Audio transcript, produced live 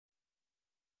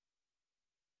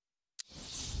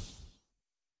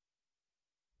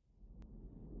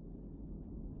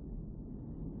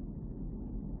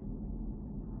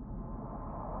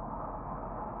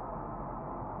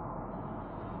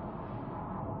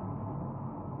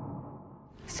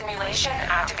Simulation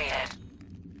activated.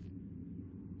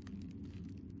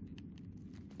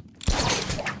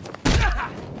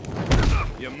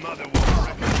 Your mother won't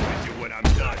recognize you when I'm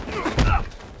done.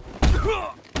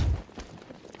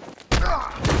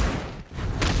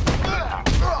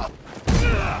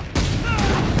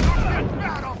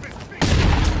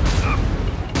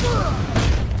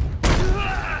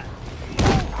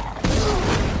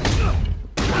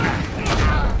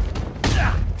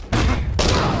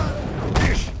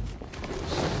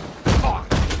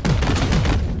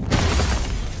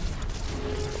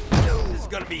 This is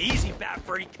gonna be easy, Bat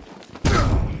Freak.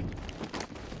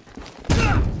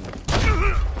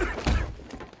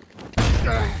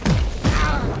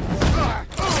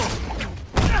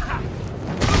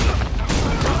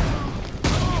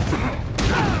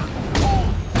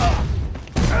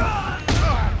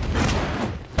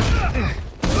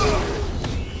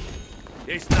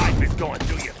 This knife is going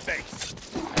through your face.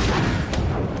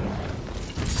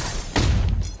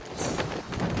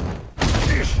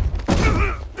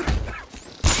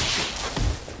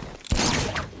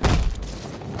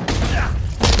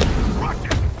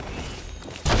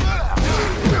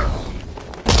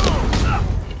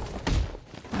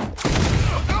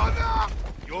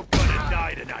 You're gonna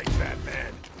die tonight,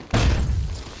 Batman.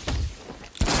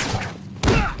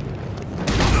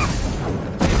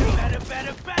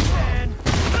 Better, Batman!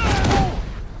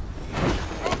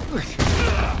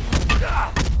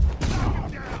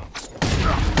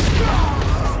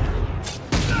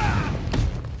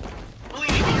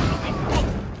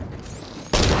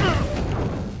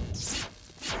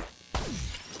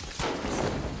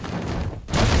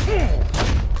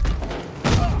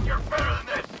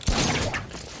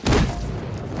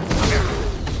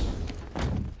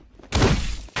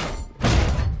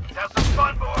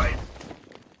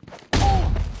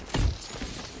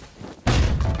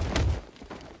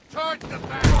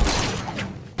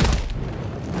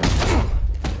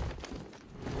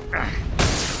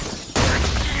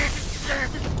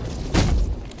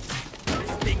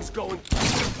 Going.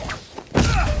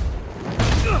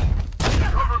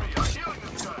 Cover me, I'm healing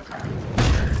this guy.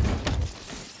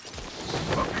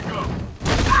 Up you go.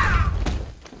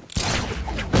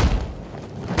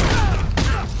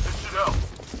 This should help.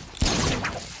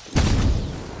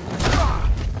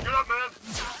 Get up, man.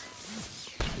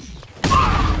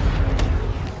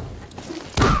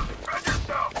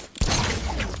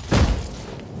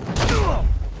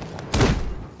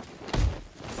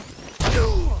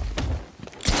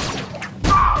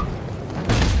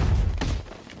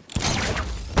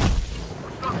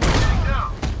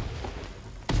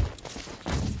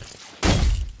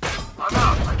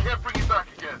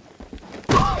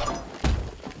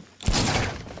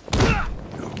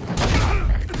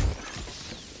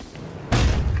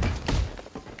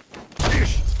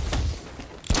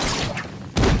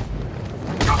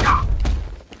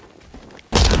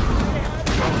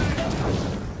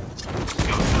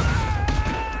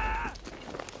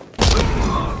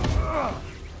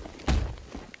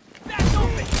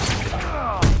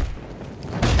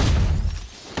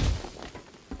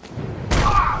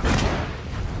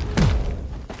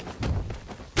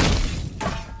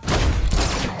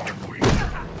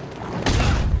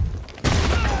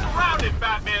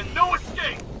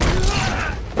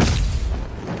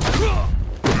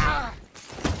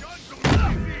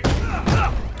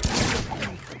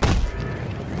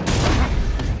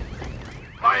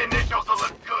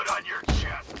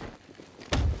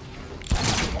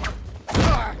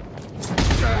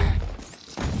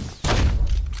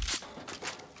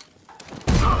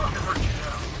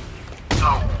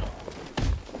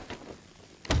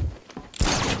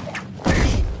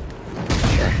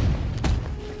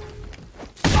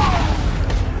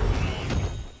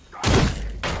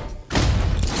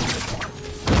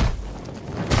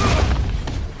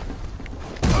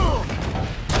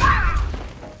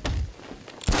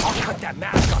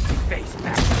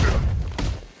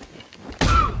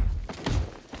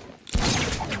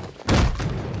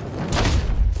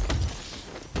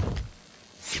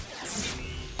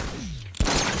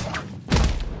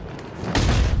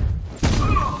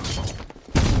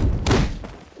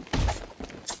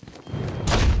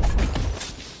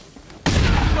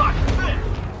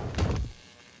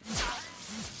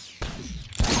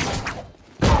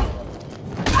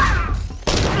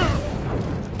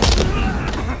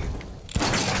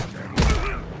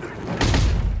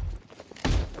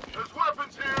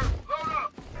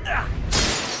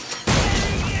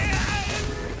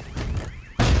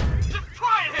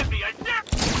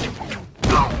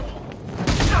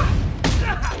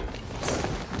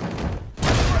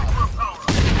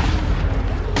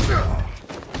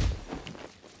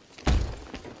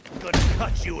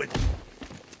 got you and...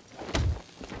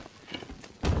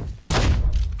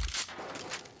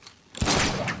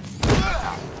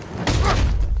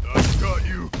 I got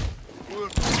you.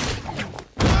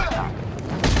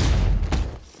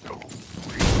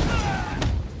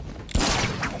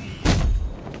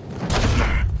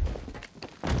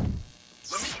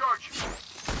 Let me charge you.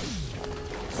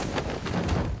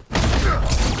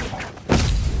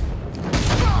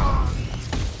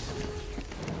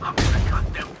 I'm gonna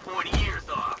cut them 40 years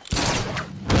off.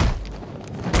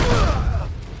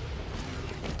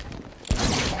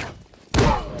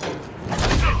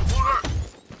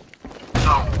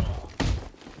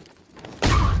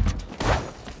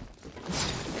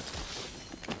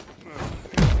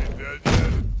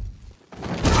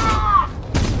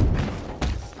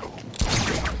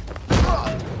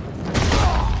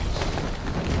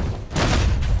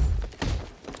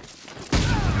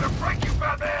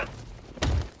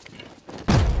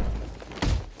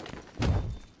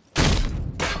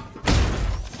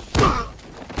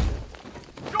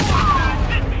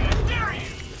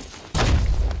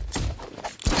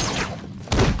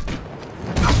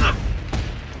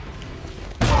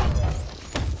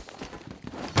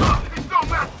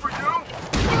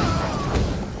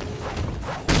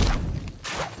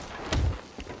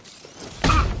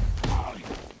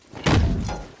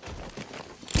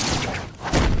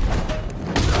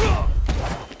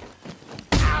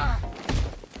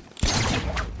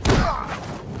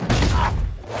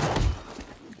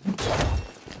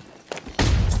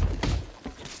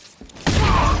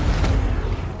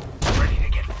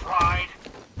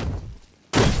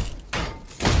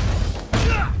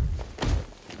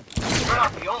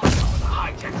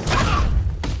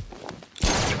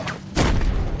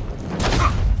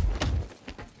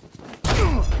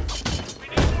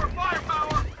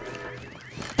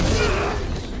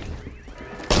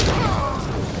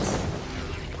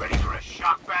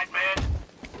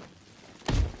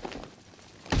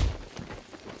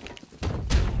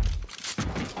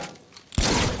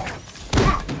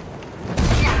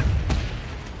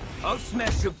 I'll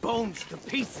smash your bones to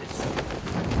pieces.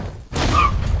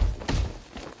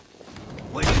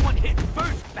 Where do you want hit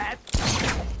first, Bat?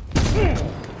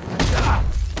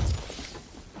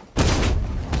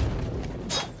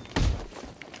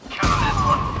 Count this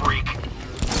one, freak.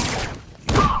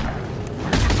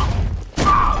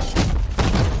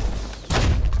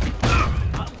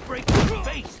 I'll break your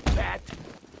face, Bat.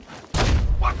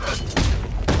 What the?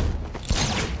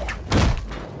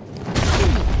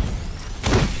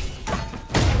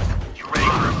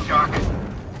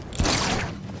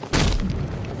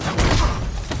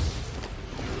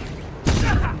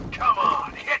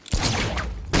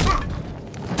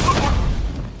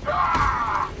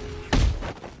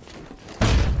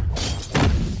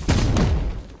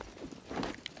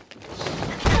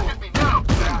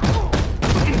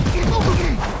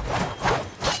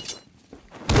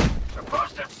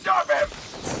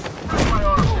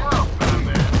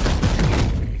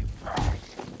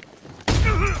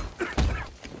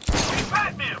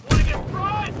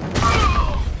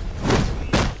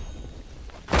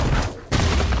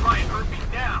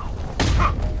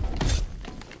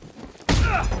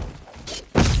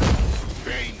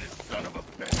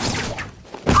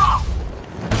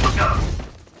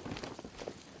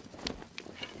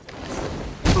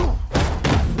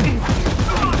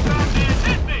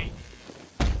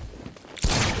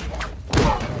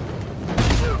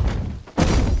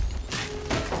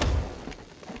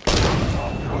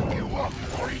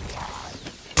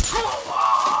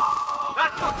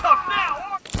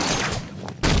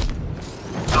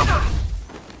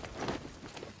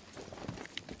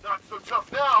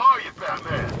 Tough now, are you,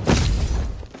 Batman?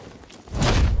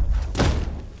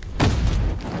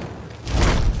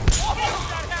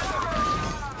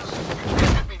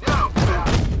 Hit me now,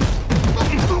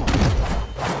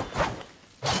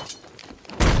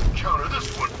 counter this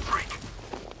one, freak.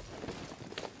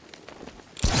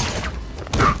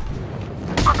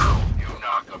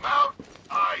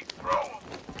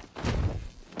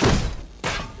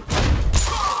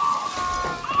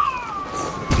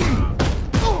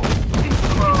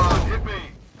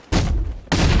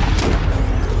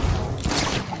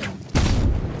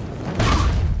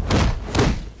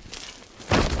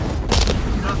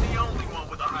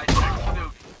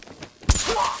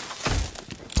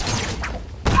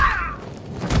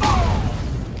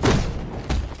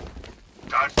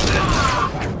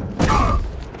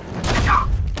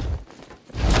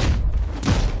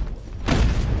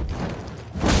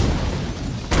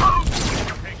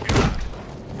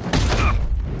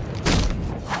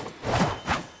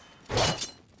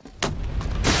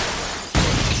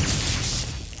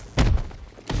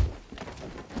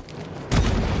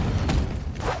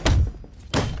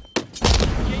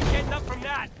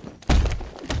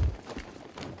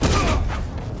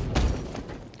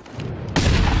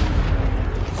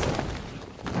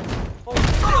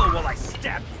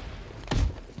 stab you.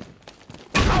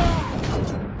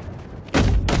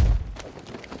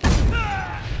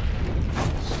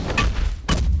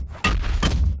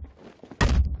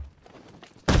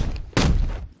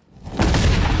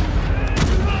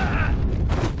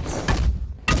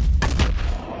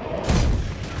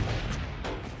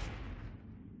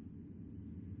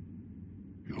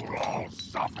 You'll all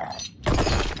suffer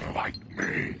like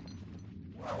me.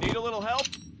 Need a little help?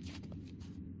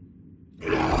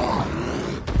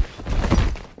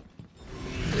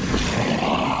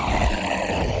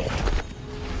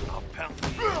 I'll pound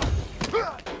you.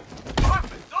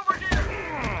 Weapons over here!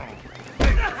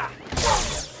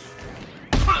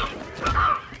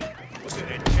 We're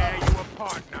gonna tear you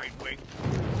apart, Nightwing.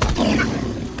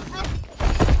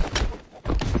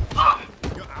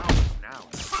 You're ours now.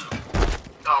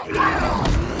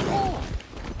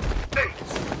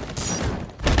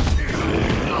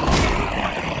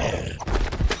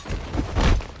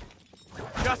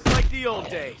 Just like the old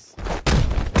days.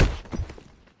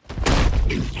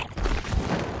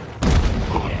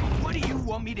 What do you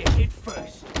want me to hit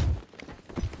first?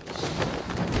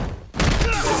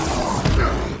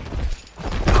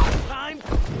 Time?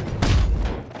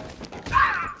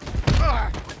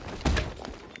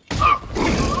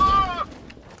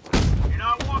 You're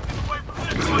not walking away from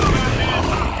this one,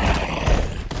 Batman!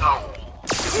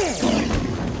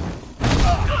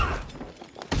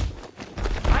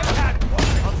 I've had it.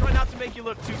 I'll try not to make you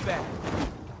look too bad.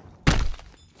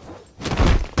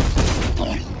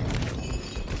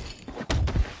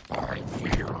 I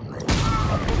fear no.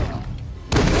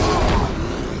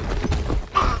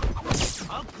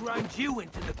 I'll grind you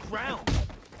into the ground.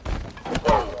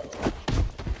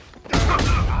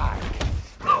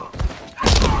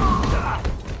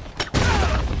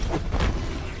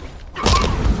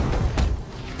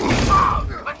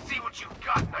 Let's see what you've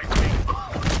got, Nightwing.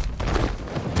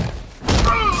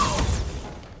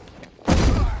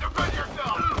 Defend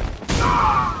yourself!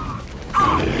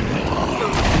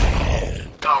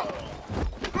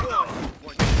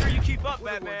 Make sure you keep up,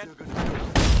 Batman.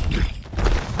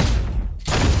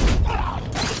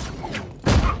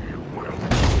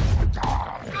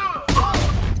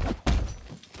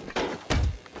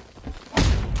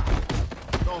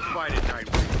 Don't fight it,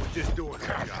 Nightwing. We're just doing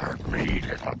our job. Hurt me,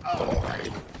 little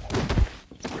boy.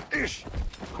 Ish.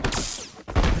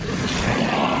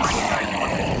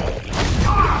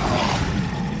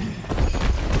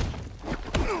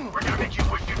 We're gonna make you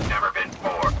wish you'd never been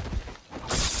born.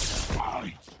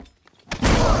 Fight.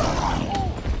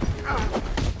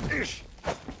 Ish.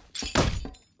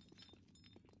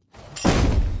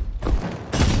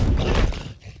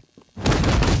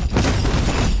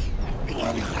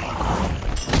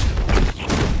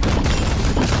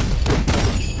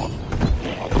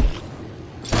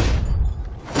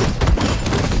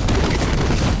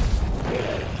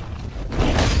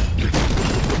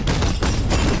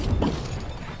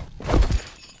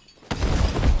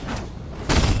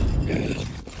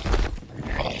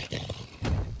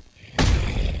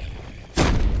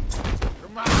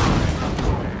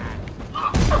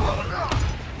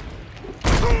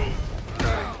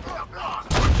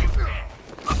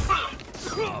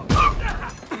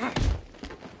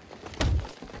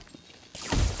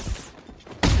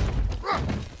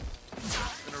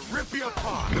 Gonna rip you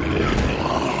apart!